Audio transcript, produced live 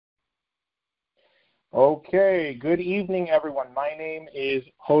Okay, good evening, everyone. My name is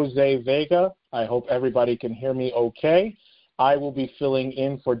Jose Vega. I hope everybody can hear me okay. I will be filling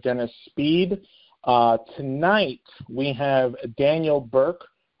in for Dennis Speed. Tonight, we have Daniel Burke,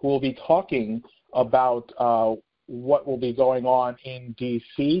 who will be talking about what will be going on in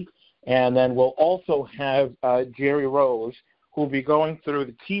D.C., and then we'll also have Gerry Rose, who will be going through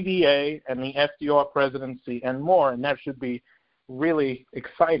the TVA and the FDR presidency and more, and that should be really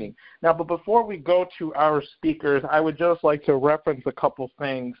exciting. Now, but before we go to our speakers, I would just like to reference a couple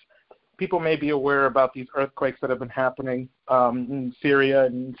things. People may be aware about these earthquakes that have been happening in Syria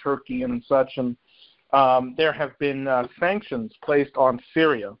and Turkey and such, and there have been sanctions placed on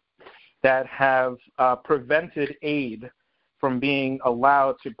Syria that have prevented aid from being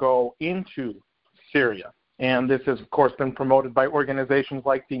allowed to go into Syria. And this has, of course, been promoted by organizations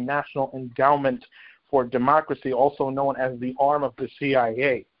like the National Endowment for Democracy, also known as the arm of the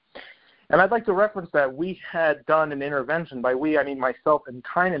CIA. And I'd like to reference that we had done an intervention. By we, I mean myself and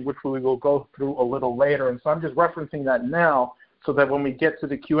Kynan, which we will go through a little later. And so I'm just referencing that now so that when we get to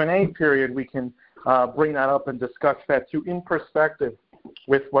the Q&A period, we can bring that up and discuss that too in perspective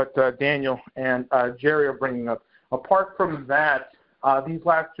with what Daniel and Gerry are bringing up. Apart from that, these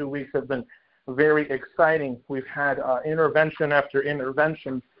last 2 weeks have been very exciting. We've had intervention after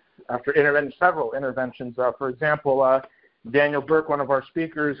intervention several interventions. For example, Daniel Burke, one of our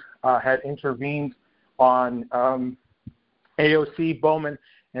speakers, had intervened on AOC, Bowman,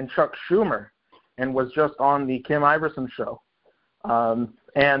 and Chuck Schumer, and was just on the Kim Iverson show.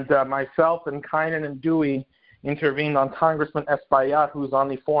 And myself and Kynan and Dewey intervened on Congressman Espaillat, who's on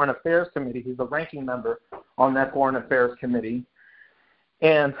the Foreign Affairs Committee. He's the ranking member on that Foreign Affairs Committee.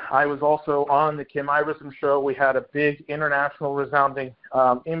 And I was also on the Kim Iverson show. We had a big international resounding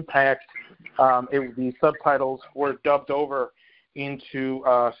impact. The subtitles were dubbed over into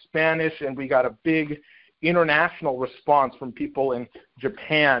Spanish, and we got a big international response from people in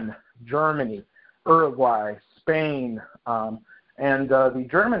Japan, Germany, Uruguay, Spain. And the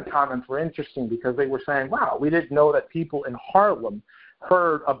German comments were interesting because they were saying, wow, we didn't know that people in Harlem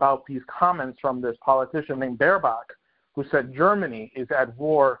heard about these comments from this politician named Baerbock, who said Germany is at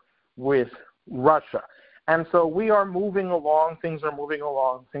war with Russia. And so we are moving along. Things are moving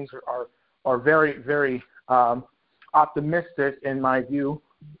along. Things are very, very optimistic in my view.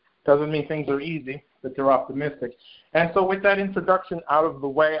 Doesn't mean things are easy, but they're optimistic. And so with that introduction out of the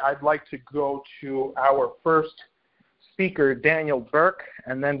way, I'd like to go to our first speaker, Daniel Burke,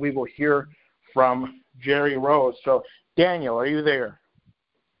 and then we will hear from Gerry Rose. So, Daniel, are you there?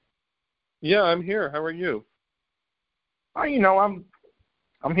 Yeah, I'm here. How are you?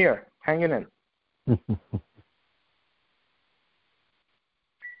 I'm here, hanging in.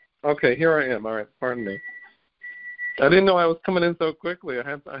 Okay, here I am. All right, pardon me. I didn't know I was coming in so quickly.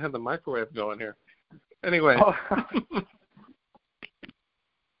 I had the microwave going here. Anyway. Oh.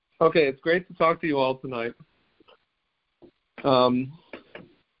 Okay, it's great to talk to you all tonight.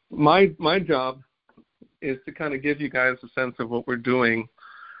 My job is to kind of give you guys a sense of what we're doing,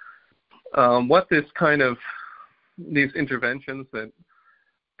 what this kind of these interventions that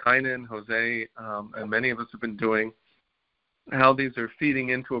Kynan, Jose, and many of us have been doing, how these are feeding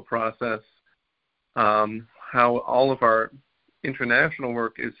into a process, how all of our international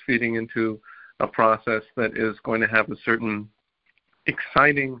work is feeding into a process that is going to have a certain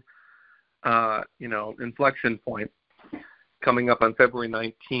exciting, inflection point coming up on February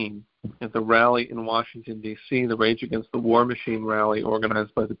 19 at the rally in Washington, D.C., the Rage Against the War Machine rally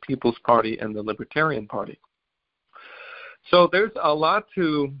organized by the People's Party and the Libertarian Party. So there's a lot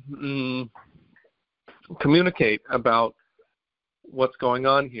to communicate about what's going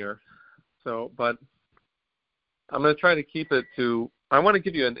on here. But I'm going to try to keep it to, I want to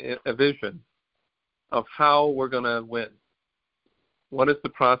give you a vision of how we're going to win. What is the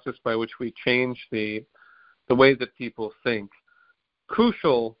process by which we change the way that people think?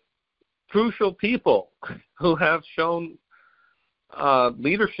 Crucial people who have shown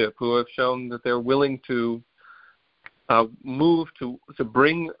leadership, who have shown that they're willing to move to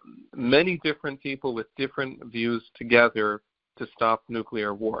bring many different people with different views together to stop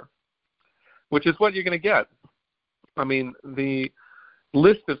nuclear war, which is what you're going to get. I mean, the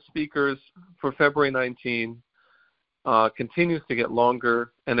list of speakers for February 19 continues to get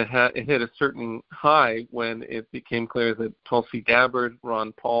longer, and it hit a certain high when it became clear that Tulsi Gabbard,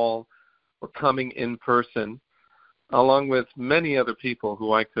 Ron Paul were coming in person, along with many other people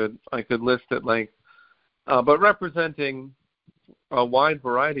who I could list at length, but representing a wide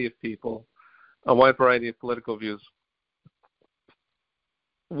variety of people, a wide variety of political views.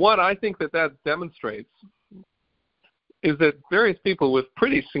 What I think that demonstrates is that various people with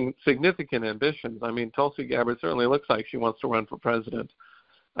pretty significant ambitions, I mean, Tulsi Gabbard certainly looks like she wants to run for president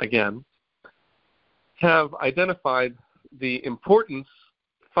again, have identified the importance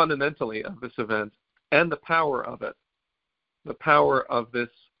fundamentally of this event and the power of it, the power of this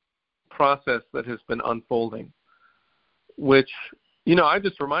process that has been unfolding, which, I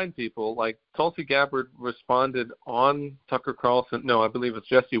just remind people, like Tulsi Gabbard responded on Tucker Carlson, I believe it's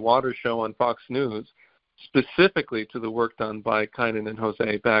Jesse Waters' show on Fox News, specifically to the work done by Kynan and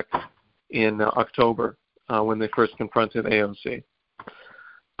Jose back in October when they first confronted AOC.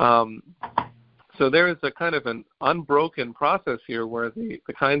 So there is a kind of an unbroken process here where the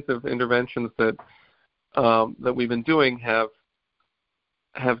kinds of interventions that we've been doing have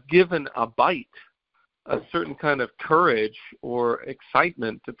given a bite, a certain kind of courage or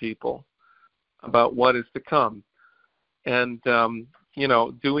excitement to people about what is to come. And,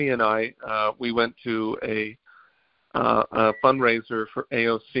 Dewey and I, we went to a fundraiser for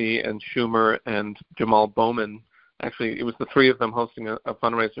AOC and Schumer and Jamal Bowman. Actually, it was the three of them hosting a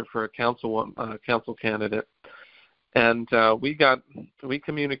fundraiser for a council candidate. And we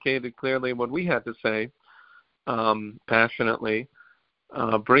communicated clearly what we had to say, passionately,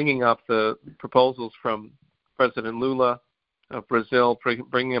 bringing up the proposals from President Lula of Brazil,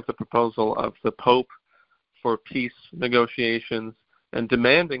 bringing up the proposal of the Pope for peace negotiations, and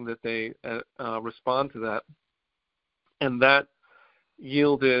demanding that they respond to that. And that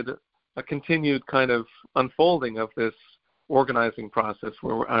yielded a continued kind of unfolding of this organizing process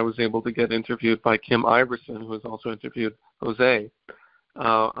where I was able to get interviewed by Kim Iverson, who has also interviewed Jose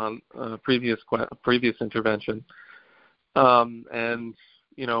on a previous intervention. And,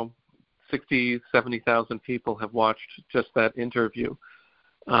 60, 70,000 people have watched just that interview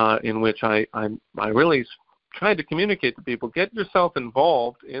in which I really tried to communicate to people, get yourself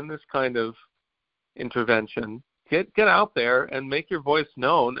involved in this kind of intervention. Get out there and make your voice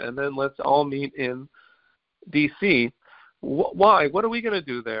known, and then let's all meet in D.C. Why? What are we going to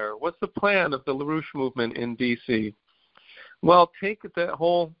do there? What's the plan of the LaRouche movement in D.C.? Well, take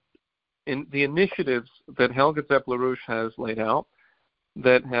that the initiatives that Helga Zepp LaRouche has laid out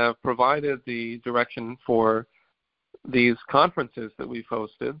that have provided the direction for these conferences that we've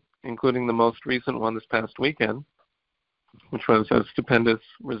hosted, including the most recent one this past weekend, which was a stupendous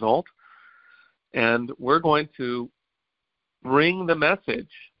result. And we're going to bring the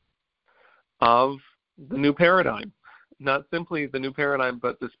message of the new paradigm, not simply the new paradigm,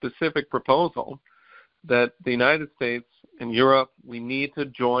 but the specific proposal that the United States and Europe, we need to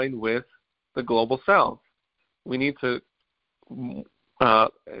join with the global South. We need to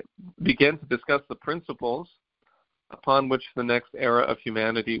begin to discuss the principles upon which the next era of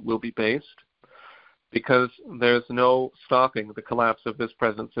humanity will be based, because there's no stopping the collapse of this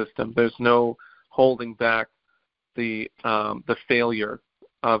present system. There's no holding back the failure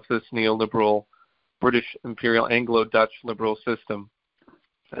of this neoliberal British imperial Anglo-Dutch liberal system.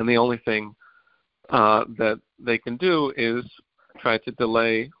 And the only thing that they can do is try to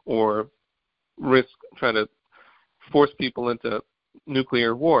delay or try to force people into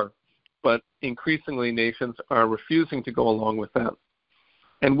nuclear war. But increasingly nations are refusing to go along with that.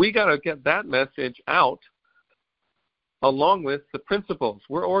 And we got to get that message out along with the principles.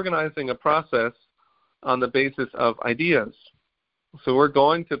 We're organizing a process on the basis of ideas. So we're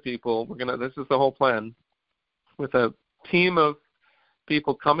going to people, this is the whole plan, with a team of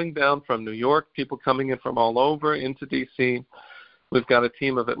people coming down from New York, people coming in from all over into D.C. We've got a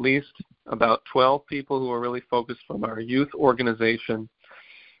team of at least about 12 people who are really focused from our youth organization.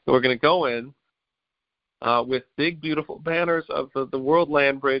 So we're going to go in with big, beautiful banners of the World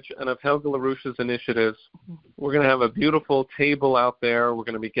Land Bridge and of Helga LaRouche's initiatives. We're going to have a beautiful table out there. We're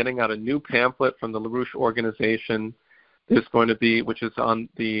going to be getting out a new pamphlet from the LaRouche organization. There's going to be, which is on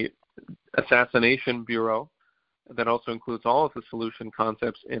the Assassination Bureau, that also includes all of the solution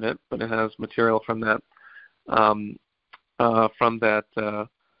concepts in it, but it has material from that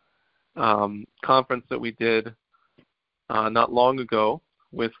conference that we did not long ago,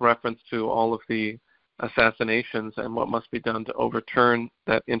 with reference to all of the assassinations and what must be done to overturn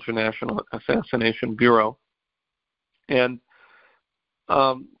that International Assassination Bureau. And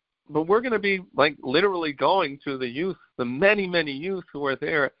but we're going to be literally going to the youth, the many, many youth who are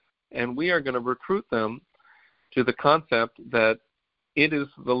there, and we are going to recruit them to the concept that it is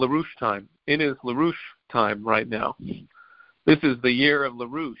the LaRouche time. It is LaRouche time right now. This is the year of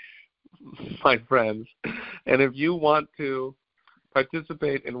LaRouche, my friends. And if you want to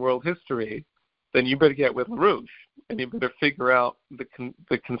participate in world history, then you better get with LaRouche, and you better figure out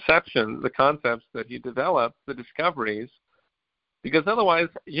the conceptions, the concepts that he developed, the discoveries, because otherwise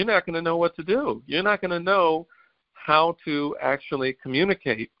you're not going to know what to do. You're not going to know how to actually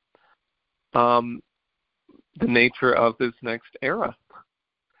communicate the nature of this next era.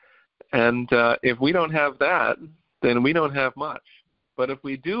 And if we don't have that, then we don't have much. But if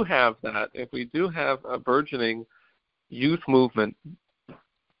we do have that, if we do have a burgeoning youth movement,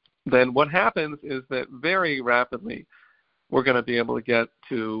 then what happens is that very rapidly we're going to be able to get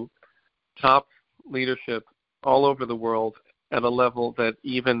to top leadership all over the world at a level that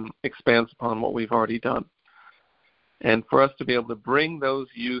even expands upon what we've already done. And for us to be able to bring those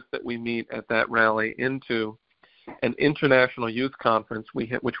youth that we meet at that rally into an international youth conference,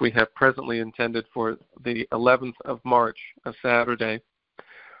 which we have presently intended for the 11th of March, a Saturday,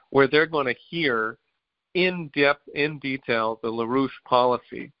 where they're going to hear in depth, in detail, the LaRouche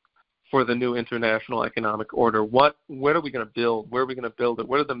policy for the new international economic order. What are we going to build? Where are we going to build it?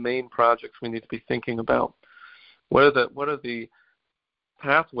 What are the main projects we need to be thinking about? What are the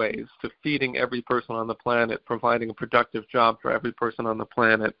pathways to feeding every person on the planet, providing a productive job for every person on the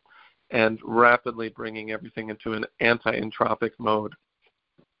planet, and rapidly bringing everything into an anti-entropic mode?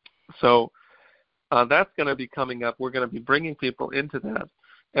 So that's going to be coming up. We're going to be bringing people into that.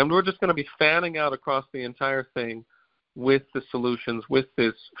 And we're just going to be fanning out across the entire thing with the solutions, with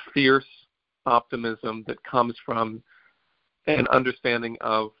this fierce optimism that comes from an understanding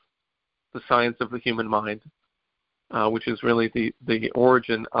of the science of the human mind, which is really the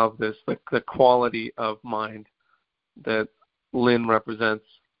origin of this, the quality of mind that Lynn represents,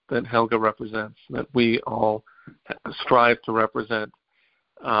 that Helga represents, that we all strive to represent.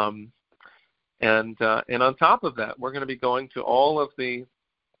 And on top of that, we're going to be going to all of the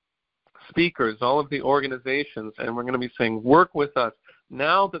speakers, all of the organizations, and we're going to be saying, work with us.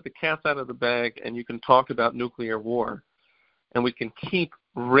 Now that the cat's out of the bag and you can talk about nuclear war, and we can keep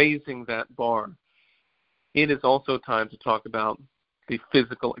raising that bar, it is also time to talk about the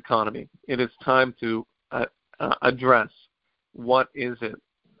physical economy. It is time to address what is it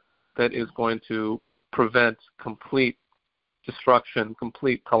that is going to prevent complete destruction,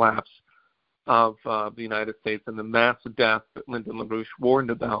 complete collapse of the United States and the mass death that Lyndon LaRouche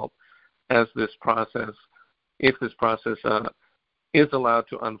warned about as this process, if this process is allowed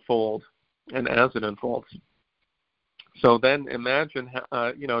to unfold and as it unfolds. So then imagine,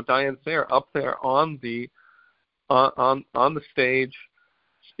 Diane Sayre up there on the stage,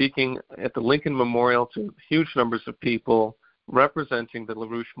 speaking at the Lincoln Memorial to huge numbers of people, representing the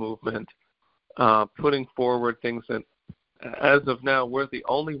LaRouche movement, putting forward things that, as of now, we're the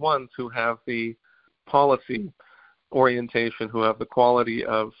only ones who have the policy orientation, who have the quality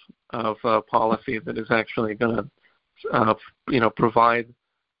of policy that is actually going to, provide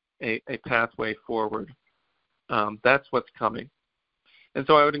a pathway forward. That's what's coming. And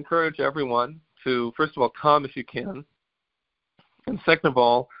so I would encourage everyone to, first of all, come if you can, and second of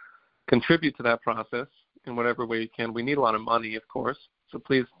all, contribute to that process in whatever way you can. We need a lot of money, of course, so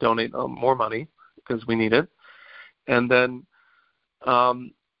please donate more money because we need it. And then,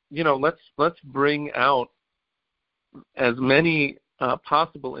 let's bring out as many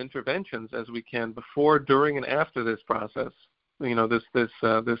possible interventions as we can before, during, and after this process. This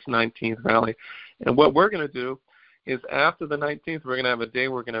 19th rally. And what we're going to do is after the 19th, we're going to have a day.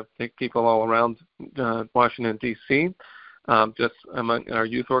 We're going to take people all around Washington, D.C., just among our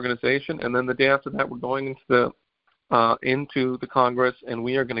youth organization. And then the day after that, we're going into the Congress, and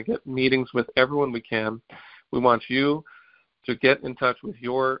we are going to get meetings with everyone we can. We want you to get in touch with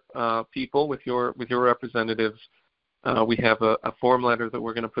your people, with your representatives. We have a form letter that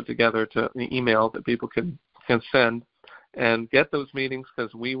we're going to put together to an email that people can send, and get those meetings,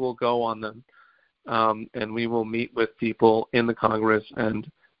 because we will go on them, and we will meet with people in the Congress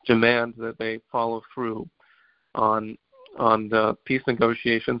and demand that they follow through on the peace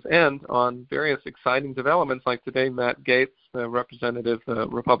negotiations and on various exciting developments. Like today, Matt Gaetz, the representative, the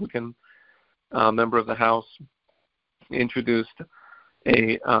Republican member of the House, introduced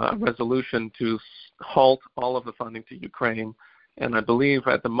a resolution to halt all of the funding to Ukraine. And I believe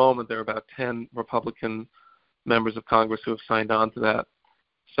at the moment there are about 10 Republican members of Congress who have signed on to that.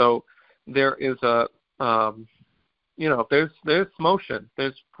 So there is there's motion.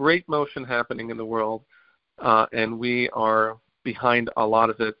 There's great motion happening in the world, and we are behind a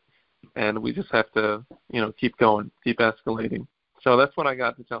lot of it, and we just have to, keep going, keep escalating. So that's what I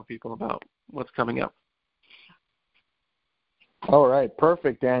got to tell people about what's coming up. All right,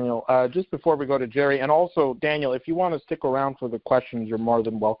 perfect, Daniel. Just before we go to Gerry, and also, Daniel, if you want to stick around for the questions, you're more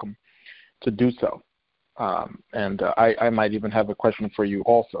than welcome to do so. And I might even have a question for you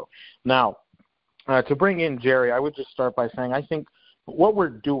also. Now, to bring in Gerry, I would just start by saying I think what we're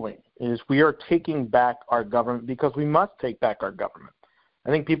doing is we are taking back our government, because we must take back our government. I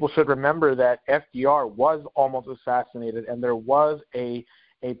think people should remember that FDR was almost assassinated, and there was a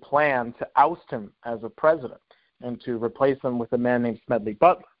plan to oust him as a president and to replace him with a man named Smedley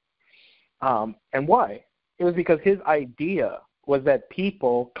Butler. And why? It was because his idea was that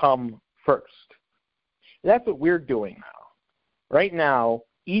people come first. That's what we're doing now. Right now,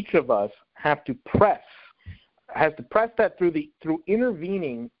 each of us has to press that through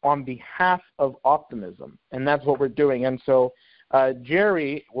intervening on behalf of optimism, and that's what we're doing. And so,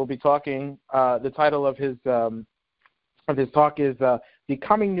 Gerry will be talking. The title of his talk is "The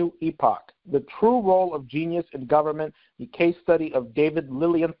Coming New Epoch: The True Role of Genius in Government." The case study of David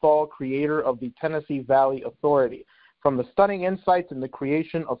Lilienthal, creator of the Tennessee Valley Authority, from the stunning insights in the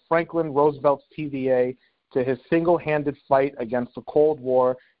creation of Franklin Roosevelt's TVA to his single-handed fight against the Cold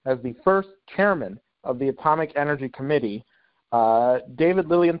War as the first chairman of the Atomic Energy Committee. David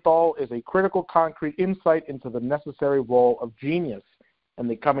Lilienthal is a critical, concrete insight into the necessary role of genius in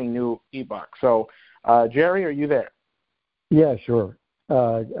the coming new epoch. So, Gerry, are you there? Yeah, sure.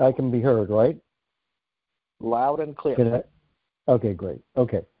 I can be heard, right? Loud and clear. Okay, great.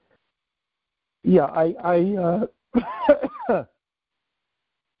 Okay. Yeah, I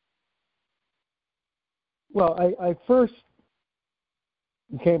well, I first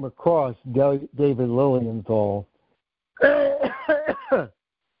came across David Lilienthal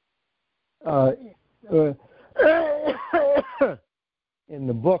in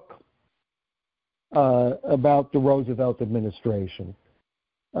the book about the Roosevelt administration,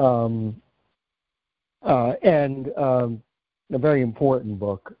 and a very important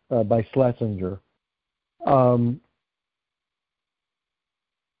book by Schlesinger.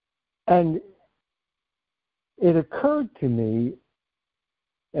 And it occurred to me,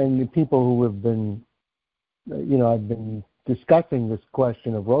 and the people who have been, I've been discussing this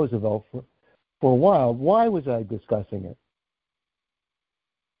question of Roosevelt for a while. Why was I discussing it?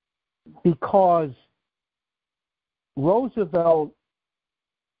 Because Roosevelt,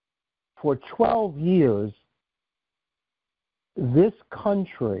 for 12 years, this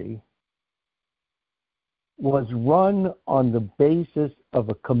country was run on the basis of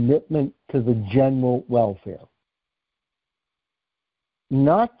a commitment to the general welfare.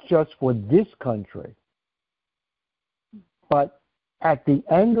 Not just for this country, but at the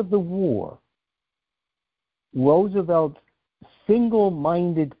end of the war, Roosevelt's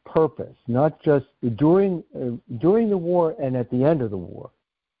single-minded purpose, not just during the war and at the end of the war,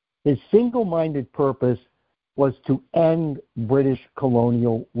 his single-minded purpose was to end British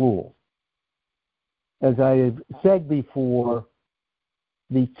colonial rule. As I have said before,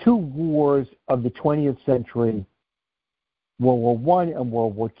 the two wars of the 20th century, World War I and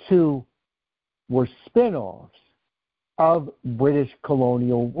World War II, were spin-offs of British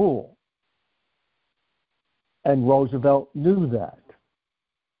colonial rule. And Roosevelt knew that.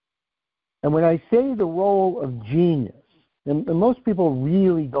 And when I say the role of genius, and most people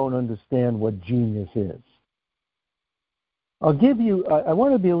really don't understand what genius is. I'll give you, I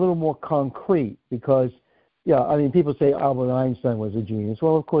want to be a little more concrete because, people say Albert Einstein was a genius.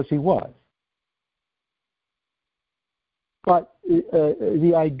 Well, of course he was. But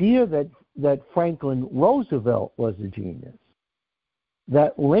the idea that Franklin Roosevelt was a genius,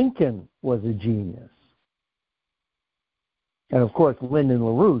 that Lincoln was a genius, and of course Lyndon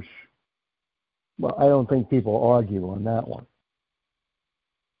LaRouche, well, I don't think people argue on that one.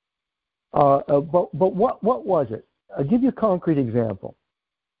 But what was it? I'll give you a concrete example.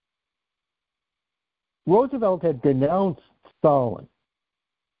 Roosevelt had denounced Stalin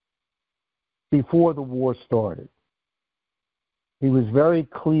before the war started. He was very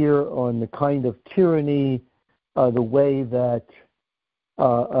clear on the kind of tyranny, the way that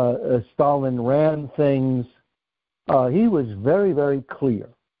Stalin ran things. He was very, very clear.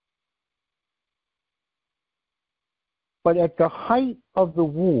 But at the height of the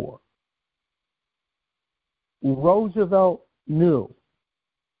war, Roosevelt knew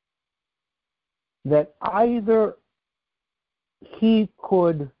that either he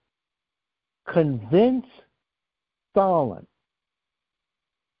could convince Stalin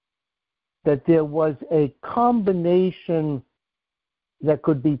that there was a combination that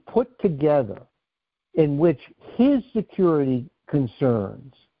could be put together in which his security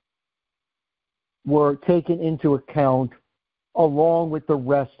concerns were taken into account along with the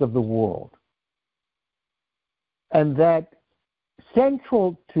rest of the world. And that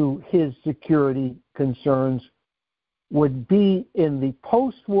central to his security concerns would be in the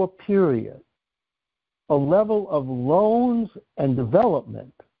post-war period a level of loans and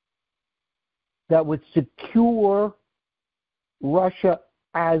development that would secure Russia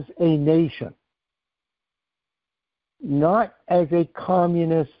as a nation. not as a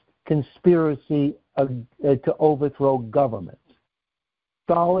communist conspiracy to overthrow governments.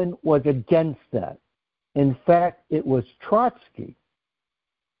 Stalin was against that. In fact, it was Trotsky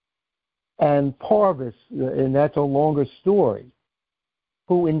and Parvis, and that's a longer story,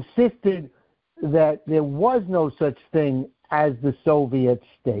 who insisted that there was no such thing as the Soviet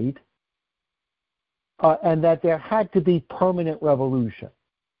state, and that there had to be permanent revolution.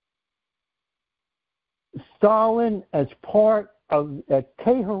 Stalin, as part of at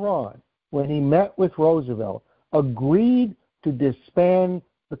Tehran, when he met with Roosevelt, agreed to disband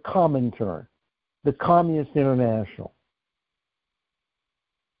the Comintern, the Communist International.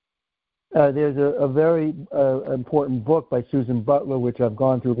 There's a very important book by Susan Butler, which I've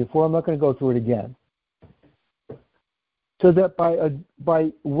gone through before. I'm not going to go through it again. So that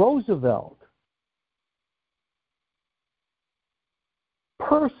by Roosevelt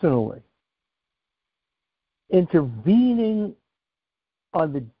personally intervening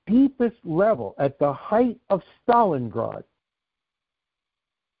on the deepest level at the height of Stalingrad,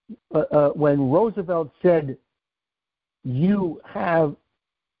 when Roosevelt said, "You have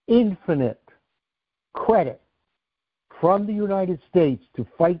infinite credit from the United States to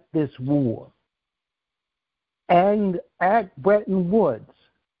fight this war." And at Bretton Woods,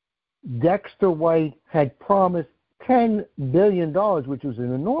 Dexter White had promised $10 billion, which was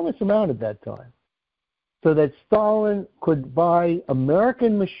an enormous amount at that time, so that Stalin could buy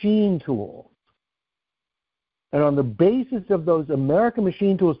American machine tools. And on the basis of those American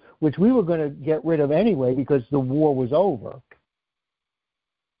machine tools, which we were going to get rid of anyway because the war was over,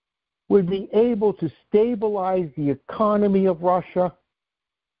 would be able to stabilize the economy of Russia,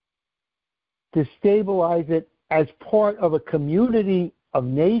 to stabilize it as part of a community of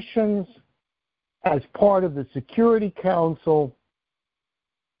nations, as part of the Security Council,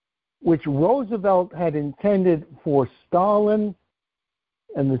 which Roosevelt had intended for Stalin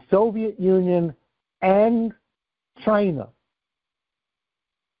and the Soviet Union and China,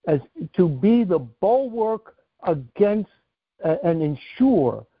 as to be the bulwark against and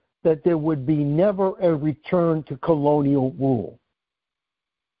ensure that there would be never a return to colonial rule.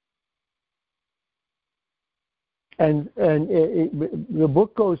 And the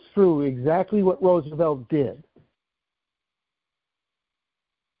book goes through exactly what Roosevelt did,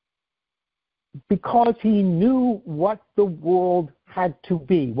 because he knew what the world had to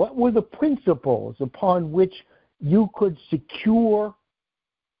be. What were the principles upon which you could secure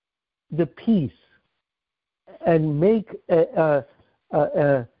the peace and make that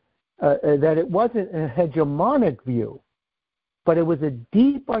it wasn't a hegemonic view, but it was a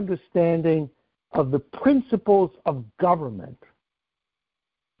deep understanding of the principles of government,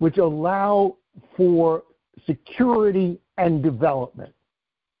 which allow for security and development.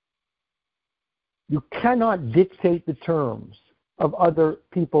 You cannot dictate the terms of other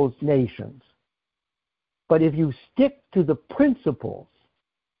people's nations. But if you stick to the principles,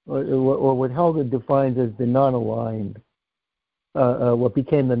 or what Helga defines as the non-aligned, what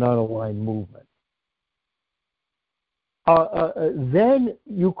became the non-aligned movement, then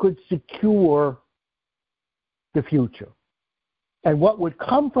you could secure the future. And what would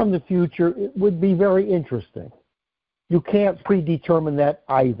come from the future would be very interesting. You can't predetermine that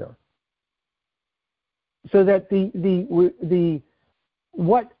either. So that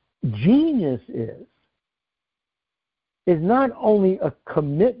what genius is not only a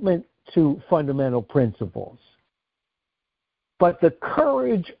commitment to fundamental principles, but the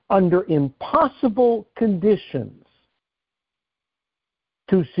courage under impossible conditions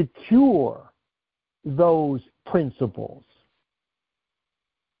to secure those principles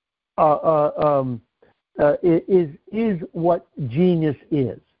is what genius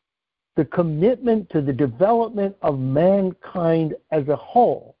is. The commitment to the development of mankind as a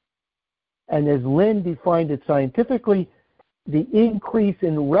whole. And as Lynn defined it scientifically, the increase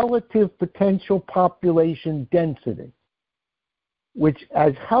in relative potential population density, which,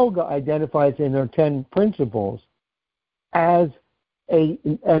 as Helga identifies in her 10 principles, as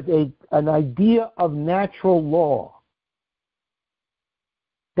an idea of natural law.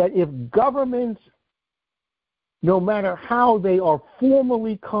 That if governments, no matter how they are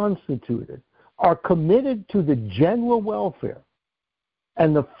formally constituted, are committed to the general welfare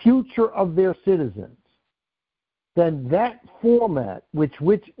and the future of their citizens, then that format which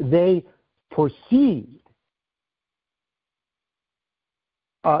they proceed,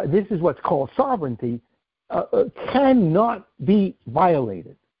 this is what's called sovereignty, cannot be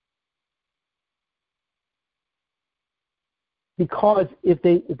violated. Because if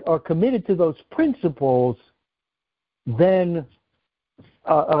they are committed to those principles, then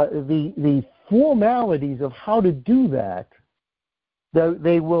the formalities of how to do that,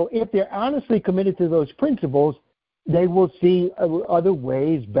 they will, if they're honestly committed to those principles, they will see other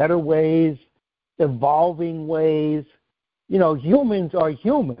ways, better ways, evolving ways. You know, humans are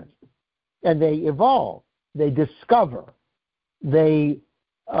human, and they evolve, they discover, they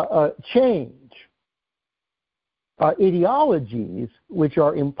change. Ideologies which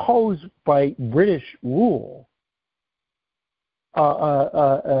are imposed by British rule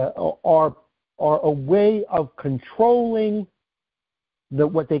are a way of controlling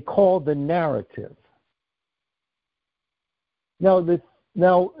what they call the narrative. Now,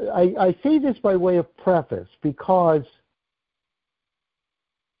 I say this by way of preface because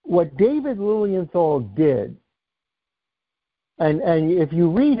what David Lilienthal did, and if you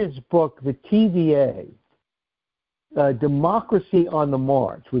read his book, the TVA, Democracy on the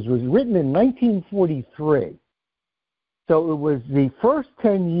March, which was written in 1943. So it was the first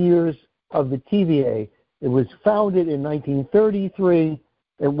 10 years of the TVA. It was founded in 1933.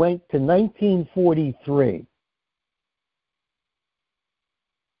 It went to 1943.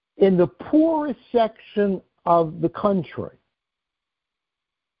 In the poorest section of the country,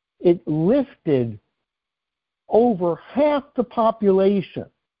 it lifted over half the population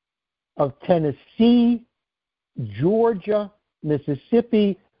of Tennessee, Georgia,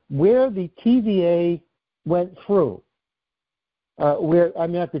 Mississippi, where the TVA went through. The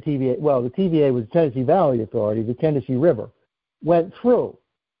TVA was the Tennessee Valley Authority, the Tennessee River, went through.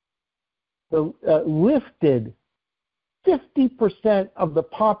 Lifted 50% of the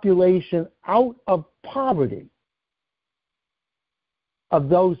population out of poverty of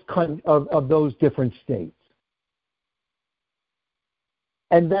those different states.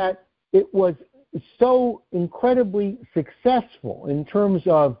 And that it was so incredibly successful in terms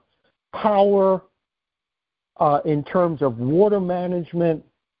of power, in terms of water management,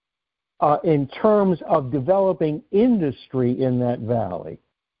 in terms of developing industry in that valley,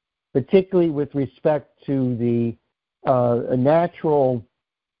 particularly with respect to the natural,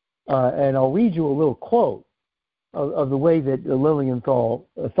 and I'll read you a little quote of the way that Lilienthal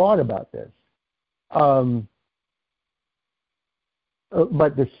thought about this.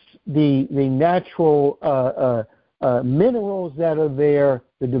 But the natural minerals that are there,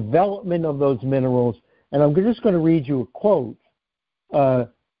 the development of those minerals, and I'm just going to read you a quote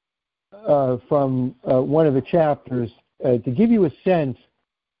from one of the chapters to give you a sense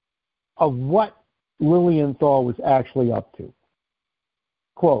of what Lilienthal was actually up to.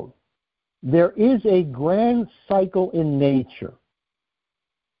 Quote, "There is a grand cycle in nature.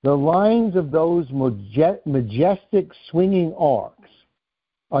 The lines of those majestic swinging arcs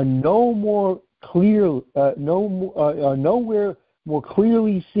are nowhere more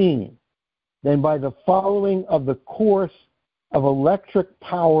clearly seen than by the following of the course of electric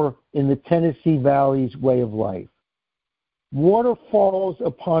power in the Tennessee Valley's way of life. Water falls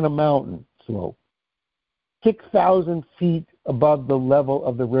upon a mountain slope, 6,000 feet above the level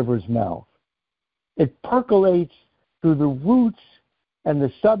of the river's mouth. It percolates through the roots and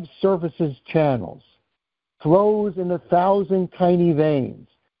the subsurface's channels, flows in 1,000 tiny veins,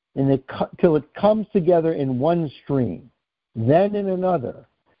 till it comes together in one stream, then in another,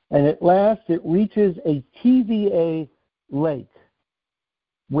 and at last it reaches a TVA lake,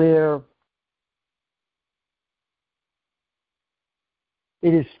 where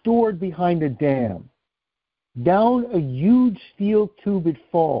it is stored behind a dam. Down a huge steel tube it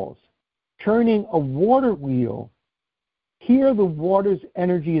falls, turning a water wheel. Here the water's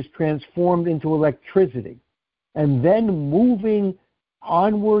energy is transformed into electricity, and then moving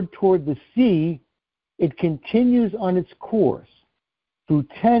onward toward the sea, it continues on its course through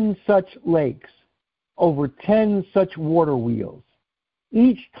 10 such lakes, over 10 such water wheels.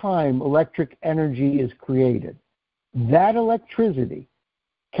 Each time electric energy is created. That electricity,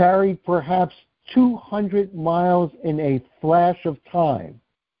 carried perhaps 200 miles in a flash of time,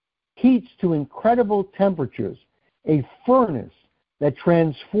 heats to incredible temperatures a furnace that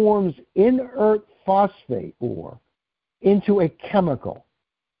transforms inert phosphate ore into a chemical.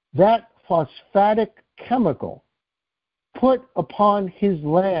 That phosphatic chemical, put upon his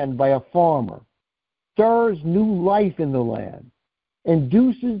land by a farmer, stirs new life in the land,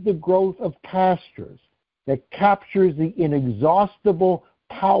 induces the growth of pastures that captures the inexhaustible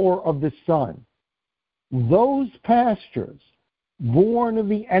power of the sun. Those pastures, born of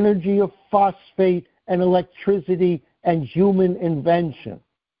the energy of phosphate and electricity and human invention,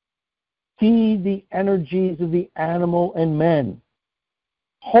 feed the energies of the animal and men,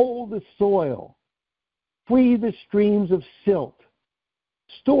 hold the soil, free the streams of silt,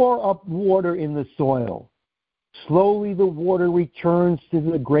 store up water in the soil, Slowly the water returns to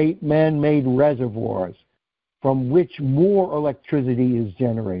the great man-made reservoirs from which more electricity is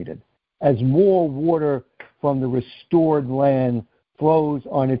generated, as more water from the restored land flows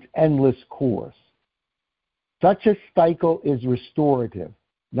on its endless course. Such a cycle is restorative,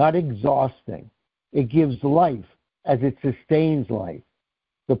 not exhausting. It gives life as it sustains life.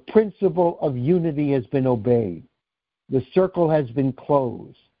 The principle of unity has been obeyed. The circle has been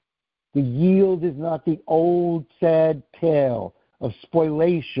closed. The yield is not the old sad tale of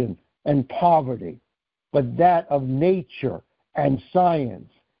spoliation and poverty, but that of nature and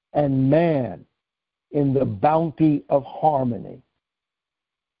science and man in the bounty of harmony.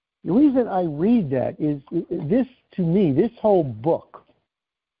 The reason I read that is this, to me, this whole book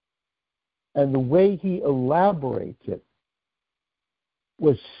and the way he elaborates it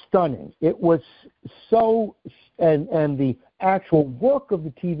was stunning. It was so, and the actual work of the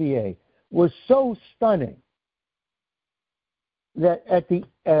TVA was so stunning that he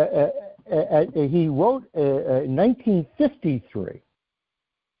wrote in 1953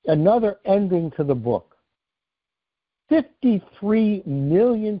 another ending to the book. 53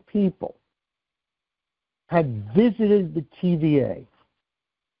 million people had visited the TVA.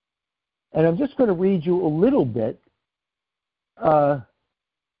 And I'm just going to read you a little bit.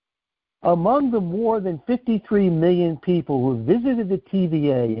 Among the more than 53 million people who visited the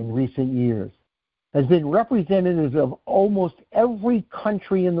TVA in recent years has been representatives of almost every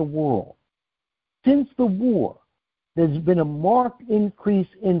country in the world. Since the war, there's been a marked increase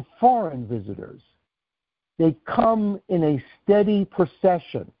in foreign visitors. They come in a steady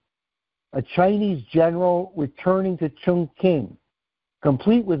procession. A Chinese general returning to Chongqing,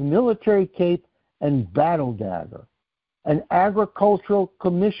 complete with military cape and battle dagger. An agricultural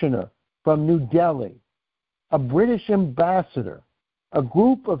commissioner from New Delhi, a British ambassador, a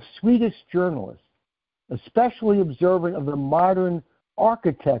group of Swedish journalists, especially observant of the modern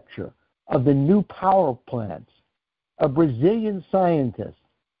architecture of the new power plants, a Brazilian scientist,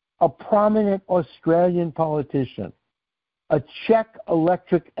 a prominent Australian politician, a Czech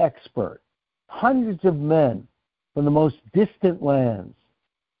electric expert, hundreds of men from the most distant lands.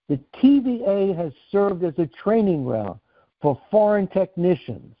 The TVA has served as a training ground for foreign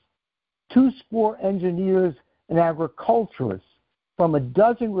technicians, 200 engineers and agriculturists from a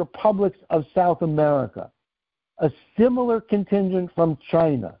dozen republics of South America, a similar contingent from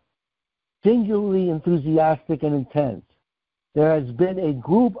China, singularly enthusiastic and intense. There has been a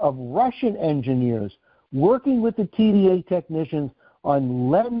group of Russian engineers working with the TVA technicians on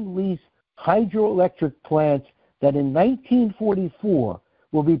Lend-Lease hydroelectric plants that in 1944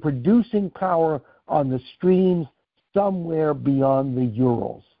 will be producing power on the streams somewhere beyond the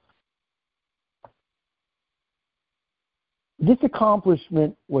Urals. This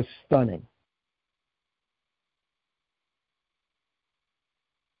accomplishment was stunning.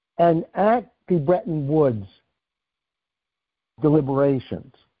 And at the Bretton Woods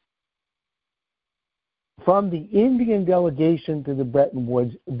deliberations, from the Indian delegation to the Bretton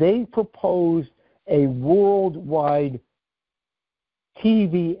Woods, they proposed a worldwide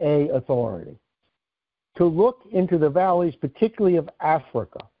TVA authority to look into the valleys, particularly of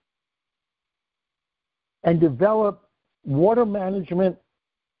Africa, and develop water management,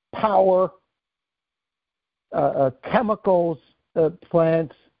 power, chemicals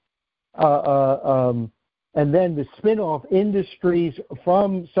plants, and then the spin-off industries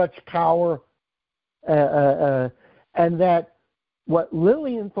from such power, and that what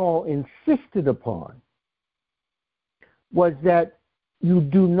Lilienthal insisted upon was that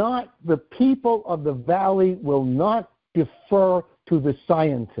the people of the valley will not defer to the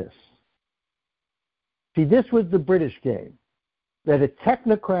scientists. See, this was the British game, that a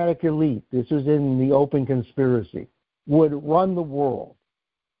technocratic elite, this was in the open conspiracy, would run the world.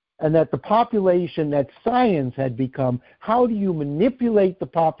 And that the population, that science had become, how do you manipulate the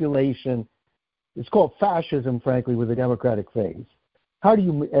population? It's called fascism, frankly, with a democratic phase. How do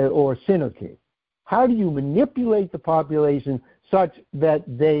you, or synarchy. How do you manipulate the population such that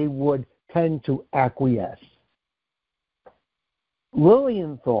they would tend to acquiesce?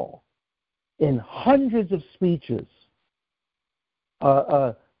 Lilienthal, in hundreds of speeches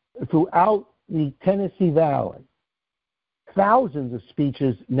throughout the Tennessee Valley, thousands of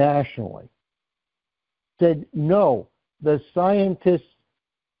speeches nationally, said, no, the scientists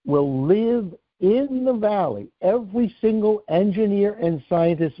will live in the valley. Every single engineer and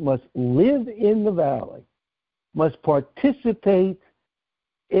scientist must live in the valley, must participate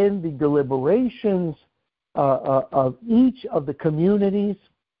in the deliberations of each of the communities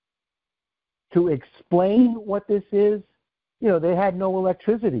to explain what this is. You know, they had no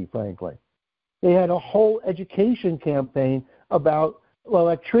electricity, frankly. They had a whole education campaign about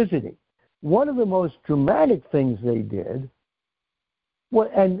electricity. One of the most dramatic things they did,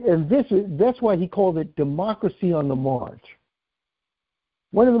 that's why he called it democracy on the march.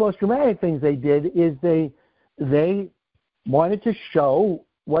 One of the most dramatic things they did is they wanted to show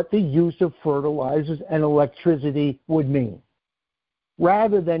what the use of fertilizers and electricity would mean,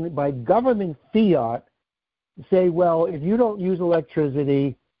 rather than by government fiat say, well, if you don't use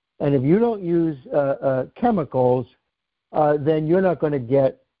electricity and if you don't use chemicals, then you're not going to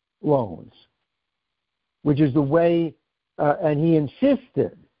get loans, which is the way, and he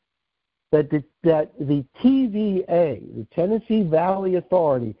insisted that the TVA, the Tennessee Valley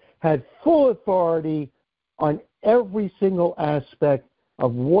Authority, had full authority on every single aspect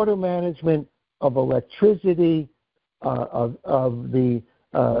of water management, of electricity, of the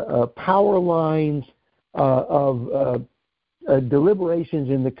power lines, of deliberations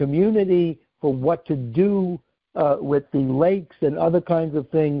in the community for what to do with the lakes and other kinds of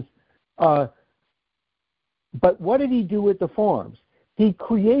things. But what did he do with the farms? He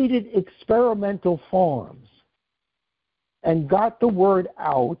created experimental farms and got the word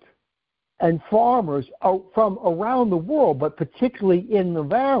out, and farmers from around the world, but particularly in the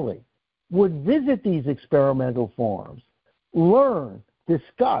valley, would visit these experimental farms, learn,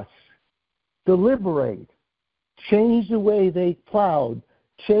 discuss, deliberate, change the way they plowed,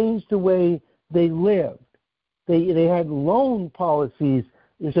 change the way they lived. They had loan policies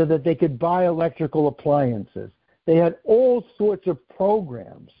so that they could buy electrical appliances. They had all sorts of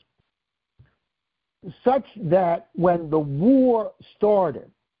programs, such that when the war started,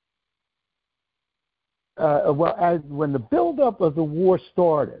 when the buildup of the war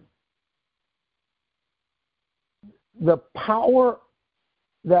started, the power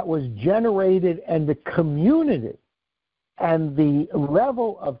that was generated and the community and the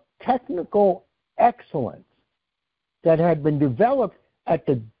level of technical excellence that had been developed at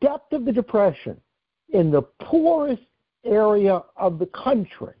the depth of the Depression in the poorest area of the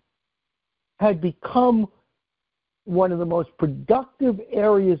country had become one of the most productive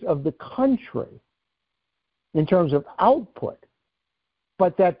areas of the country in terms of output,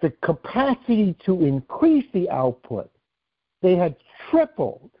 but that the capacity to increase the output, they had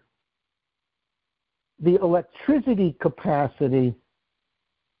tripled the electricity capacity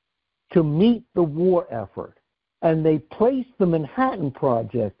to meet the war effort. And they placed the Manhattan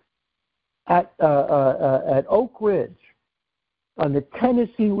Project at Oak Ridge on the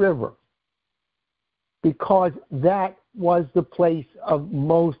Tennessee River because that was the place of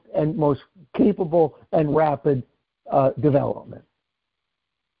most capable and rapid development.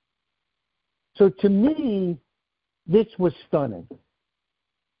 So to me, this was stunning.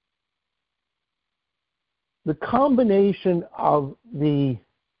 The combination of the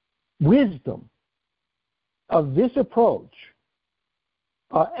wisdom of this approach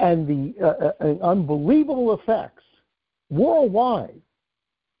and the unbelievable effects worldwide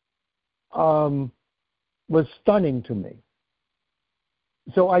was stunning to me.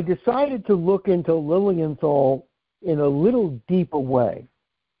 So I decided to look into Lilienthal in a little deeper way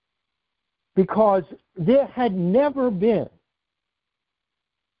because there had never been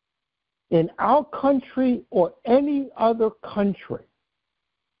in our country or any other country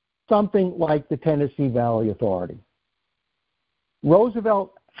something like the Tennessee Valley Authority.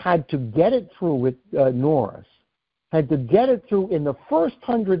 Roosevelt had to get it through with Norris, had to get it through in the first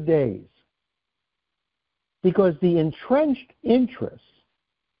 100 days because the entrenched interests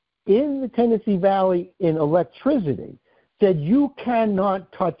in the Tennessee Valley in electricity said you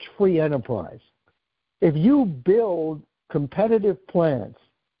cannot touch free enterprise. If you build competitive plants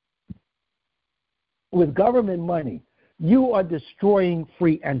with government money, you are destroying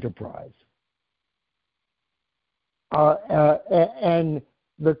free enterprise. And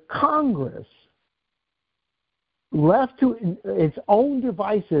the Congress, left to its own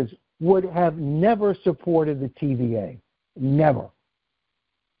devices, would have never supported the TVA. Never.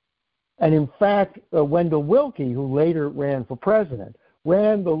 And in fact, Wendell Willkie, who later ran for president,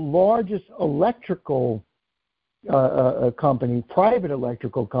 ran the largest electrical company, private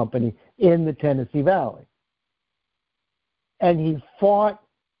electrical company in the Tennessee Valley. And he fought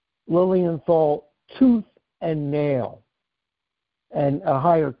Lilienthal tooth and nail and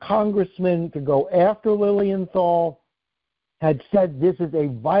hired congressmen to go after Lilienthal, had said this is a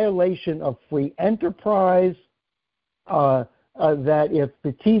violation of free enterprise, that if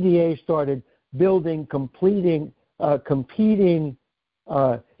the TVA started building, competing, in other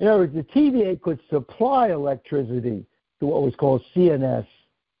words, the TVA could supply electricity to what was called CNS,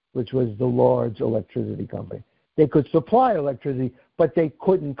 which was the large electricity company. They could supply electricity, but they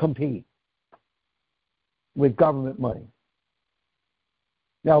couldn't compete. with government money.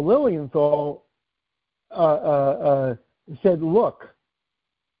 Now, Lilienthal said, look,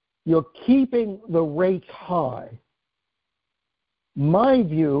 you're keeping the rates high. My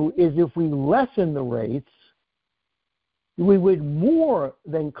view is if we lessen the rates, we would more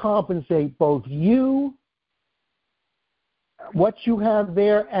than compensate both you, what you have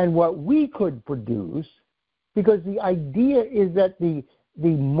there, and what we could produce, because the idea is that the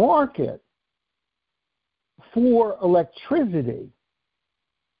market for electricity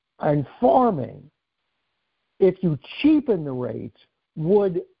and farming, if you cheapen the rates,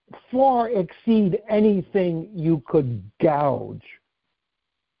 would far exceed anything you could gouge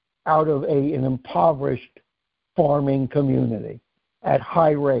out of an impoverished farming community at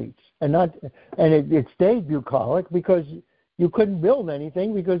high rates. It stayed bucolic because you couldn't build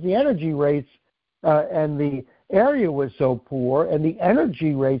anything because the energy rates and the area was so poor and the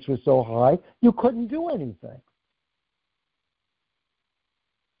energy rates were so high, you couldn't do anything.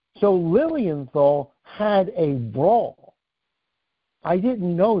 So Lilienthal had a brawl. I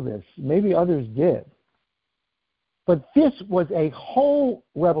didn't know this. Maybe others did. But this was a whole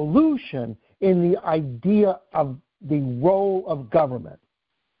revolution in the idea of the role of government.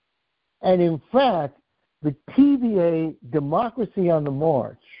 And in fact, the TVA, Democracy on the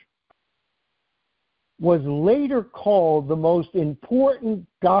March, was later called the most important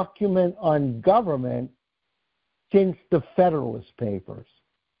document on government since the Federalist Papers.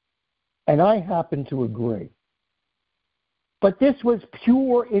 And I happen to agree. But this was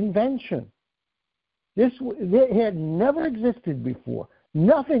pure invention. It had never existed before.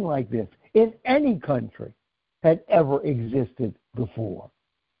 Nothing like this in any country had ever existed before.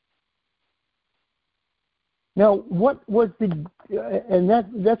 Now, what was and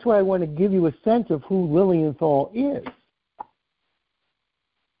that's why I want to give you a sense of who Lilienthal is.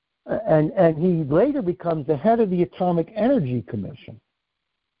 And he later becomes the head of the Atomic Energy Commission.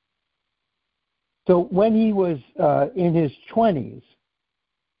 So when he was in his 20s,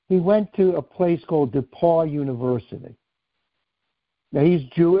 he went to a place called DePauw University. Now, he's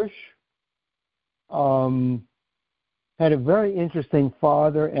Jewish, had a very interesting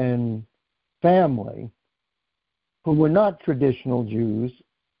father and family who were not traditional Jews,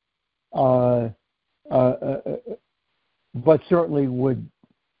 but certainly would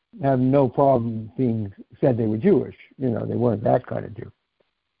have no problem being said they were Jewish. You know, they weren't that kind of Jew.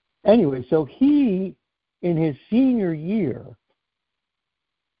 Anyway, so he, in his senior year,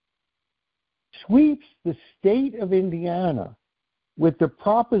 sweeps the state of Indiana with the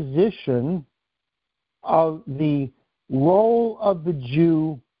proposition of the role of the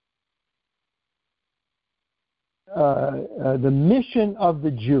Jew, the mission of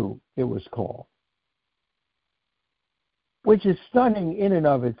the Jew, it was called, which is stunning in and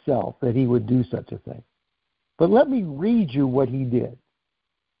of itself that he would do such a thing. But let me read you what he did.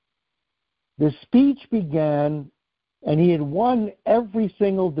 The speech began, and he had won every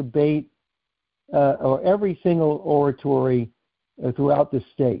single debate or every single oratory throughout the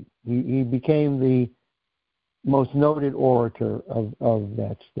state. He became the most noted orator of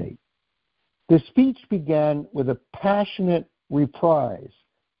that state. The speech began with a passionate reprise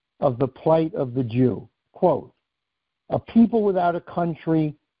of the plight of the Jew. Quote, "A people without a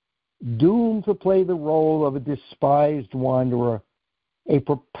country, doomed to play the role of a despised wanderer, a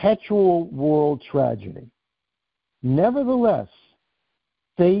perpetual world tragedy. Nevertheless,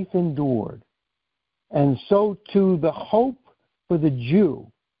 faith endured, and so too the hope for the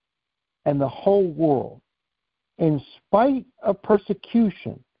Jew and the whole world. In spite of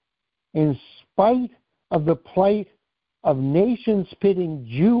persecution, in spite of the plight of nations pitting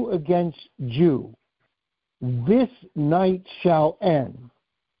Jew against Jew, this night shall end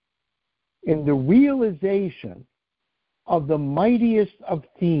in the realization of the mightiest of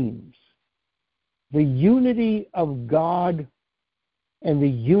themes, the unity of God and the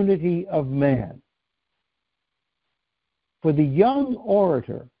unity of man." For the young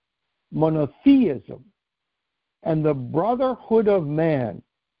orator, monotheism and the brotherhood of man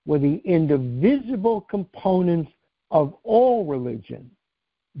were the indivisible components of all religion.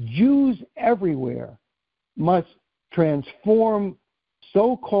 Jews everywhere must transform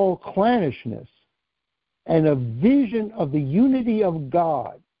so-called clannishness and a vision of the unity of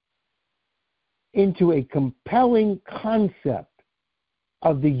God into a compelling concept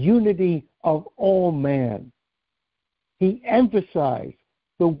of the unity of all man. He emphasized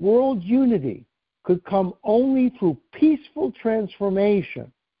the world unity could come only through peaceful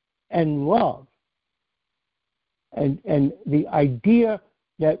transformation and love, and the idea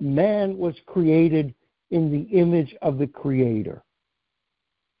that man was created in the image of the Creator.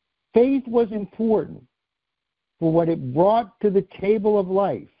 Faith was important for what it brought to the table of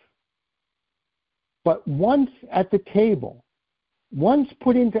life. But once at the table, once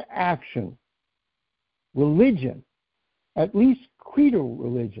put into action, religion, at least creedal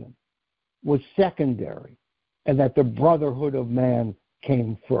religion, was secondary, and that the brotherhood of man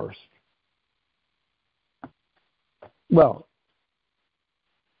came first. Well,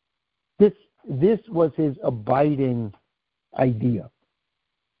 this was his abiding idea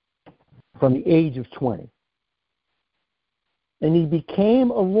from the age of 20. And he became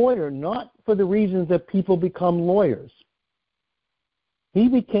a lawyer not for the reasons that people become lawyers. He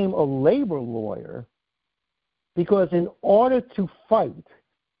became a labor lawyer because in order to fight,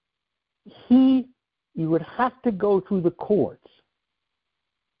 you would have to go through the courts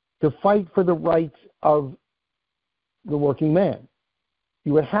to fight for the rights of the working man.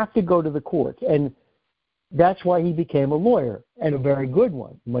 You would have to go to the courts, and that's why he became a lawyer, and a very good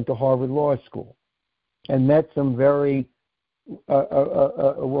one. He went to Harvard Law School and met some very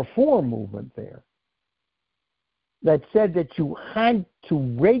a reform movement there that said that you had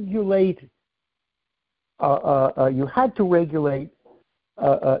to regulate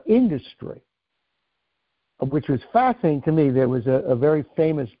industry, which was fascinating to me. There was a very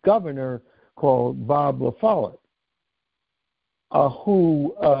famous governor called Bob La Follette,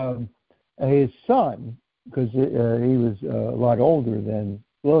 who his son, because he was a lot older than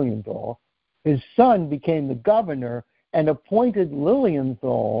Lilienthal, his son became the governor and appointed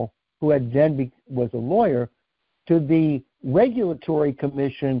Lilienthal, who had then was a lawyer, to the Regulatory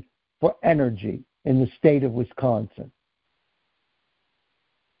Commission for Energy in the state of Wisconsin,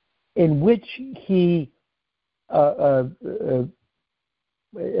 in which he, that's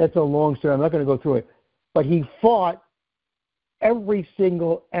a long story, I'm not going to go through it, but he fought every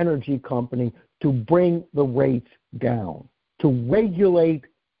single energy company to bring the rates down, to regulate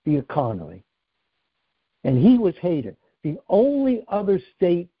the economy. And he was hated. The only other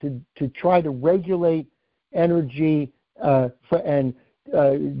state to try to regulate energy and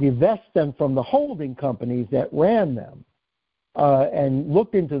divest them from the holding companies that ran them and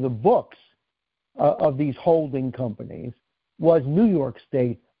looked into the books of these holding companies was New York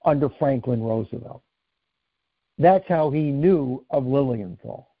State under Franklin Roosevelt. That's how he knew of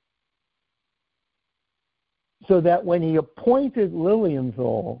Lilienthal. So that when he appointed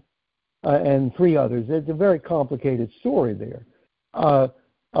Lilienthal and three others, it's a very complicated story there,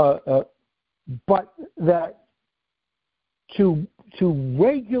 but that to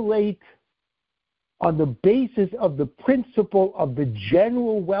regulate on the basis of the principle of the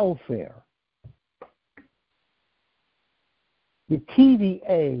general welfare, the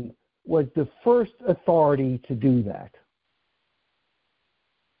TVA was the first authority to do that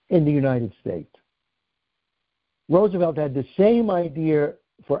in the United States. Roosevelt had the same idea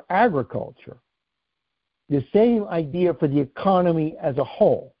for agriculture, the same idea for the economy as a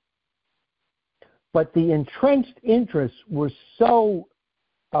whole. But the entrenched interests were so,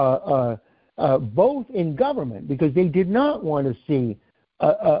 both in government, because they did not want to see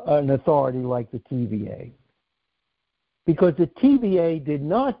an authority like the TVA. Because the TVA did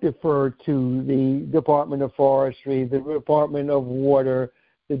not defer to the Department of Forestry, the Department of Water,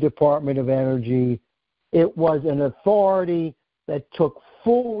 the Department of Energy. It was an authority that took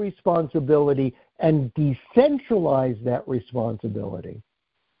full responsibility and decentralized that responsibility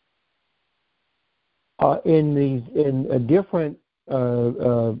in different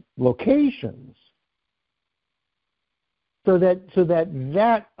locations, so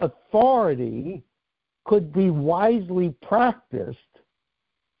that authority could be wisely practiced.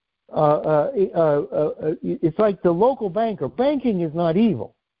 It's like the local banker. Banking is not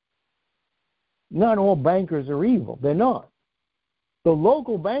evil. Not all bankers are evil. They're not. The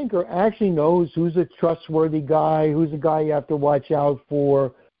local banker actually knows who's a trustworthy guy, who's a guy you have to watch out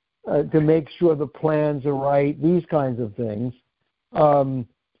for, to make sure the plans are right, these kinds of things, and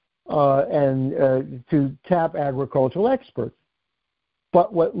to tap agricultural experts.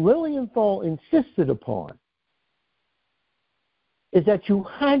 But what Lilienthal insisted upon is that you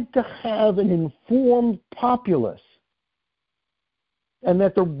had to have an informed populace, and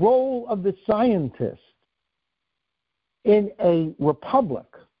that the role of the scientist in a republic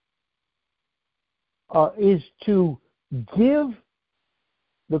is to give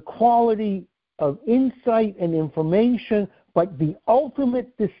the quality of insight and information, but the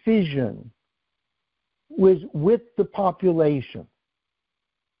ultimate decision was with the population.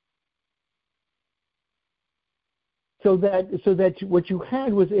 So that what you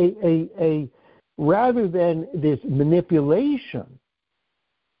had was a rather than this manipulation,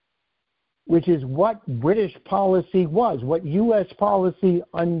 which is what British policy was, what U.S. policy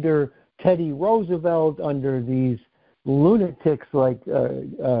under Teddy Roosevelt, under these lunatics like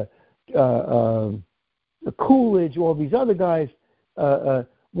Coolidge, all these other guys,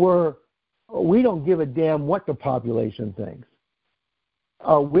 we don't give a damn what the population thinks.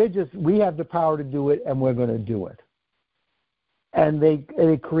 We have the power to do it, and we're going to do it. And they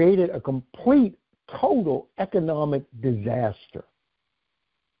created a complete, total economic disaster.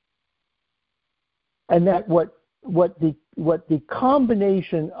 And that what the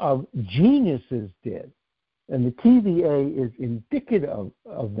combination of geniuses did, and the TVA is indicative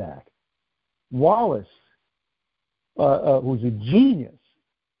of that. Wallace, who's a genius,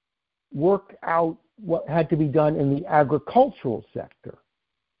 worked out what had to be done in the agricultural sector,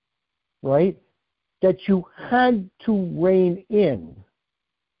 right? That you had to rein in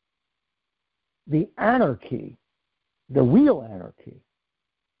the anarchy, the real anarchy,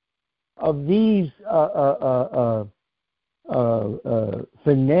 of these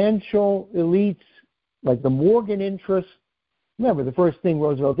financial elites, like the Morgan interests. Remember, the first thing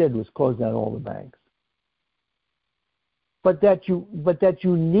Roosevelt did was close down all the banks. But that you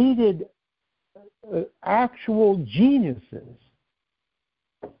needed actual geniuses,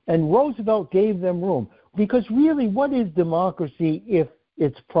 and Roosevelt gave them room. Because really, what is democracy if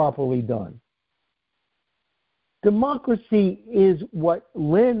it's properly done? Democracy is what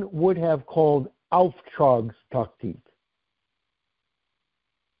Lynn would have called Auftragstaktik.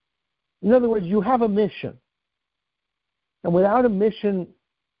 In other words, you have a mission. And without a mission,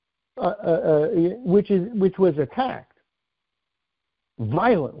 which was attacked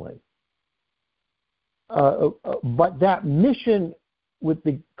violently, but that mission, with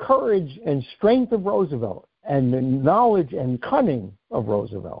the courage and strength of Roosevelt and the knowledge and cunning of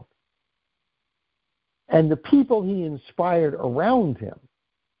Roosevelt and the people he inspired around him,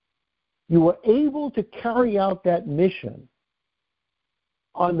 you were able to carry out that mission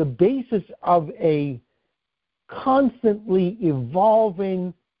on the basis of a constantly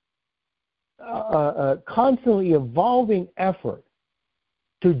evolving effort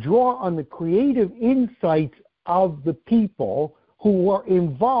to draw on the creative insights of the people who were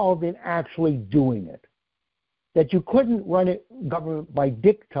involved in actually doing it. That you couldn't run it government by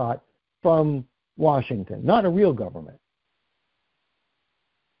diktat from Washington, not a real government.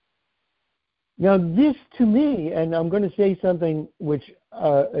 Now this, to me, and I'm going to say something which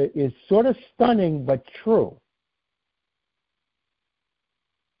is sort of stunning but true.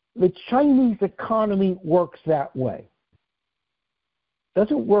 The Chinese economy works that way.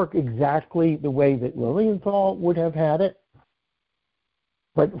 Doesn't work exactly the way that Lilienthal would have had it,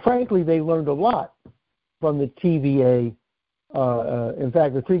 but frankly, they learned a lot from the TVA. In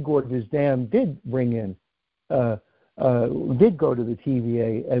fact, the Three Gorges Dam did did go to the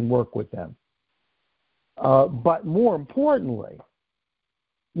TVA and work with them. But more importantly,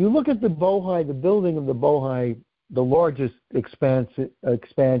 you look at the Bohai, the building of the Bohai, the largest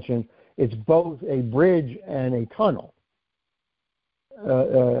expansion. It's both a bridge and a tunnel.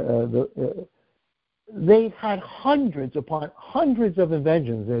 They've had hundreds upon hundreds of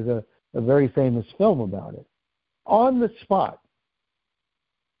inventions. There's a very famous film about it. On the spot.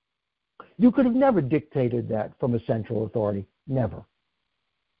 You could have never dictated that from a central authority. Never.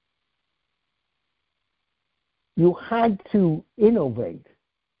 You had to innovate.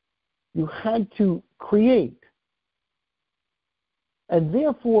 You had to create. And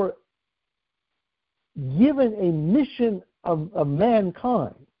therefore, given a mission of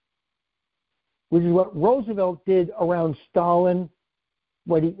mankind, which is what Roosevelt did around Stalin,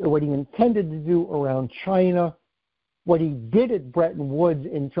 what he intended to do around China, what he did at Bretton Woods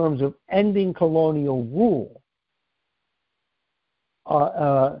in terms of ending colonial rule,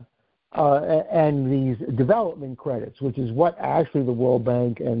 and these development credits, which is what actually the World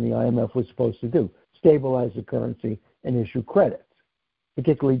Bank and the IMF was supposed to do, stabilize the currency and issue credits,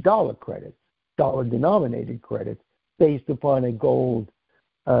 particularly dollar credits, dollar-denominated credits, based upon a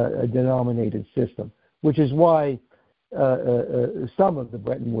gold-denominated system, which is why some of the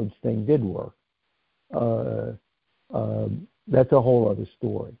Bretton Woods thing did work. That's a whole other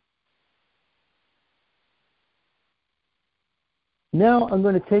story. Now I'm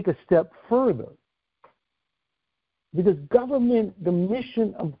going to take a step further, because government, the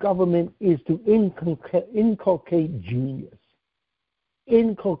mission of government is to inculcate genius,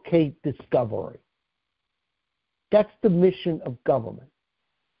 inculcate discovery. That's the mission of government.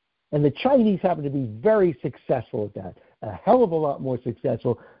 And the Chinese happen to be very successful at that, a hell of a lot more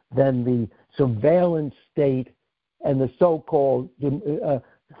successful than the surveillance state and the so-called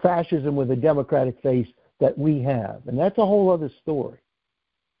fascism with a democratic face that we have. And that's a whole other story.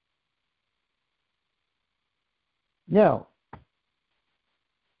 Now,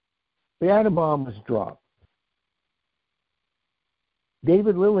 the atom bomb was dropped.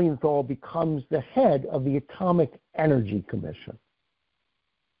 David Lilienthal becomes the head of the Atomic Energy Commission.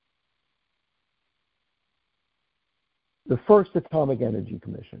 The first Atomic Energy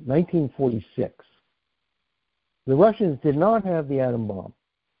Commission, 1946. The Russians did not have the atom bomb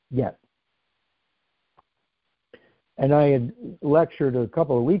yet. And I had lectured a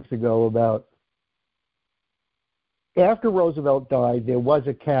couple of weeks ago about after Roosevelt died, there was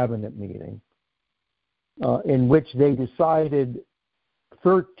a cabinet meeting in which they decided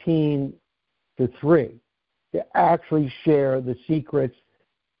 13-3 to actually share the secrets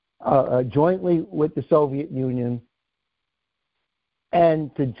jointly with the Soviet Union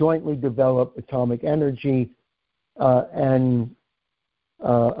and to jointly develop atomic energy and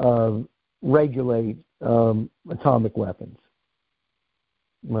regulate atomic weapons.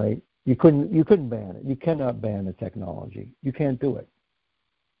 Right? You couldn't ban it. You cannot ban a technology. You can't do it.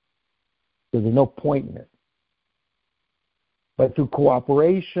 So there's no point in it. But through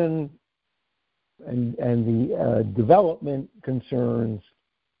cooperation and the development concerns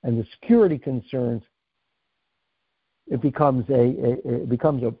and the security concerns, it becomes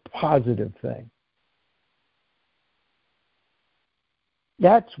a positive thing.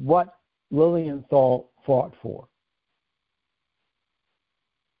 That's what Lilienthal fought for.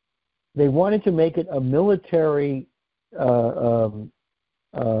 They wanted to make it a military, nuclear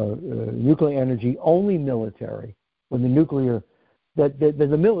energy, only military, when the nuclear, that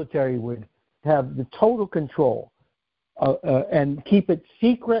the military would have the total control and keep it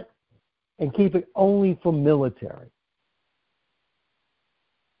secret and keep it only for military.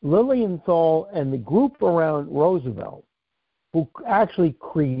 Lilienthal and the group around Roosevelt, who actually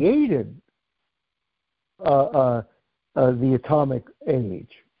created the atomic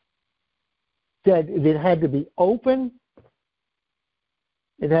age, said it had to be open,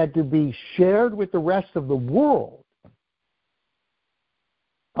 it had to be shared with the rest of the world,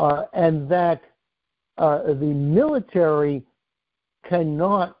 and that the military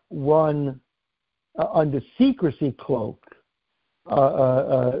cannot run under secrecy cloak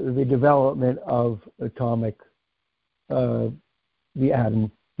the development of atomic, the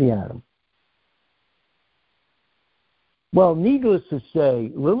atom. Well, needless to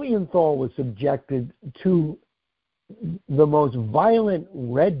say, Lilienthal was subjected to the most violent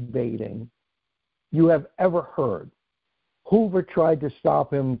red baiting you have ever heard. Hoover tried to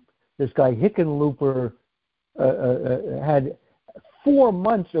stop him. This guy Hickenlooper had 4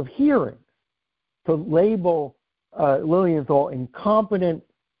 months of hearings to label Lilienthal incompetent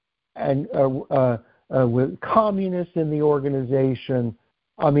and with communists in the organization.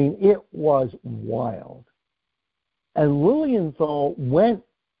 I mean, it was wild. And Lilienthal went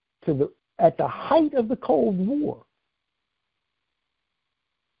to at the height of the Cold War,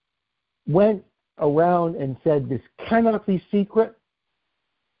 went around and said, this cannot be secret.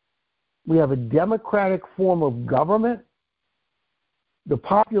 We have a democratic form of government. The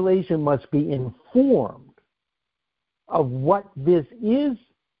population must be informed of what this is,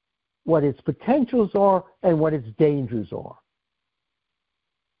 what its potentials are, and what its dangers are.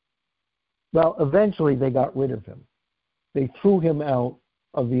 Well, eventually they got rid of him. They threw him out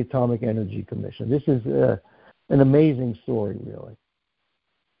of the Atomic Energy Commission. This is an amazing story, really.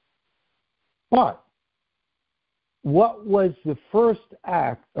 But what was the first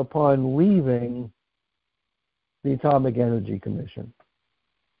act upon leaving the Atomic Energy Commission?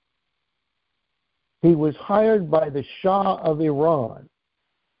 He was hired by the Shah of Iran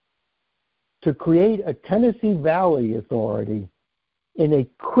to create a Tennessee Valley Authority in a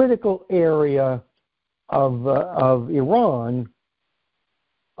critical area of Iran,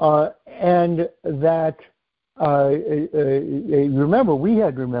 and that remember, we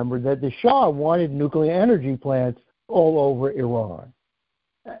had remembered that the Shah wanted nuclear energy plants all over Iran,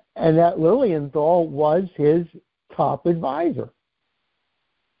 and that Lilienthal was his top advisor.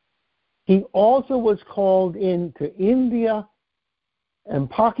 He also was called into India and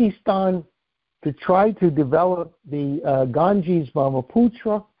Pakistan to try to develop the Ganges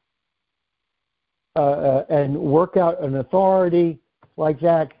Brahmaputra and work out an authority like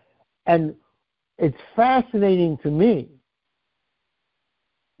that. And it's fascinating to me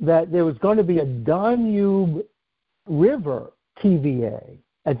that there was going to be a Danube River TVA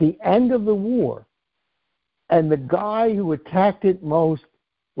at the end of the war, and the guy who attacked it most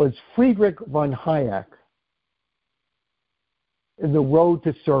was Friedrich von Hayek in The Road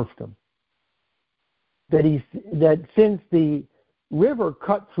to Serfdom. That since the river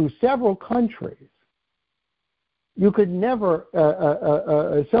cut through several countries, you could never,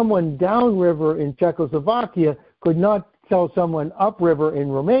 someone downriver in Czechoslovakia could not tell someone upriver in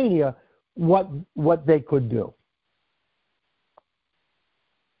Romania what they could do.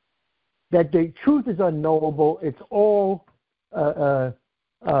 That the truth is unknowable. It's all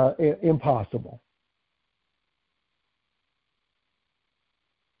impossible.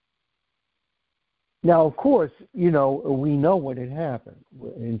 Now, of course, we know what had happened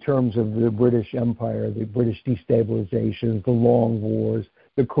in terms of the British Empire, the British destabilization, the Long Wars,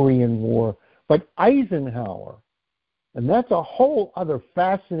 the Korean War. But Eisenhower, and that's a whole other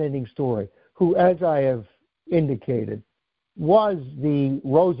fascinating story, who, as I have indicated, was the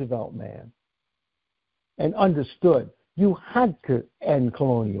Roosevelt man and understood you had to end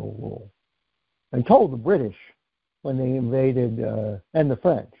colonial rule, and told the British when they invaded, and the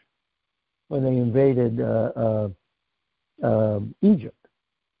French, when they invaded Egypt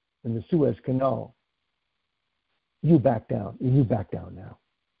in the Suez Canal, you back down now.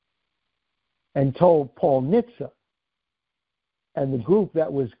 And told Paul Nitze and the group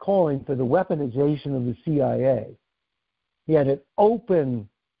that was calling for the weaponization of the CIA, he had an open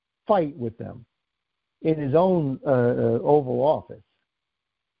fight with them in his own Oval Office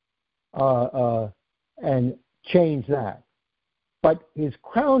and changed that. But his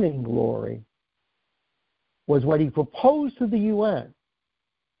crowning glory was what he proposed to the UN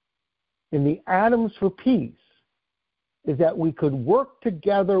in the Atoms for Peace, is that we could work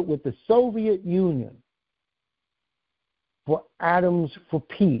together with the Soviet Union for atoms for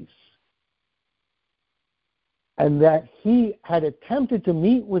peace. And that he had attempted to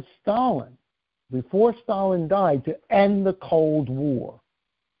meet with Stalin before Stalin died to end the Cold War.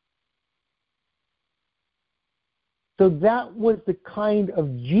 So that was the kind of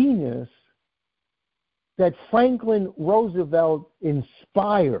genius that Franklin Roosevelt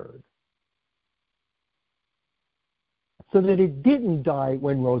inspired, so that it didn't die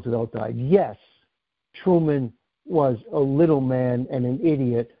when Roosevelt died. Yes, Truman was a little man and an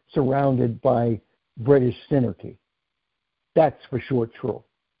idiot surrounded by British synarchy. That's for sure true.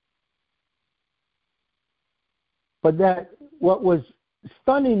 But what was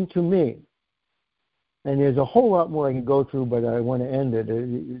stunning to me, and there's a whole lot more I can go through, but I want to end it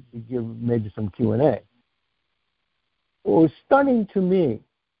to give maybe some Q&A. What was stunning to me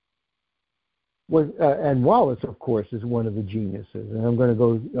was, and Wallace, of course, is one of the geniuses, and I'm going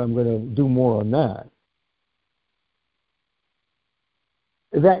to do more on that.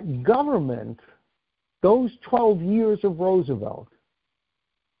 That government, those 12 years of Roosevelt,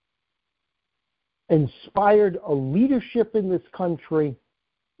 inspired a leadership in this country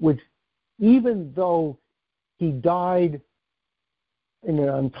which, even though he died in an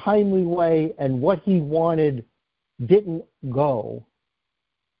untimely way and what he wanted didn't go,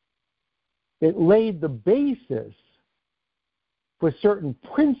 it laid the basis for certain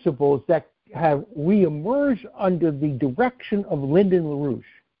principles that have reemerged under the direction of Lyndon LaRouche.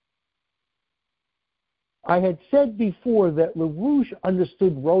 I had said before that LaRouche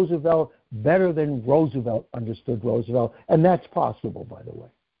understood Roosevelt better than Roosevelt understood Roosevelt, and that's possible, by the way.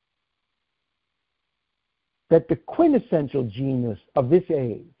 That the quintessential genius of this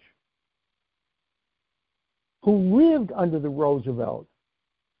age, who lived under the Roosevelt,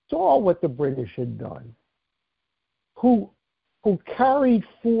 saw what the British had done, who carried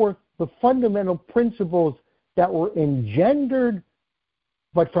forth the fundamental principles that were engendered,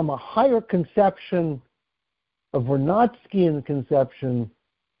 but from a higher conception, a Vernatskian conception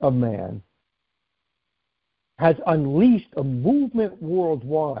of man, has unleashed a movement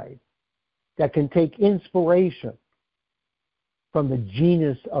worldwide that can take inspiration from the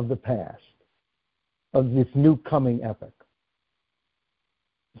genius of the past, of this new coming epoch.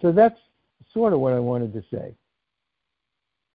 So that's sort of what I wanted to say.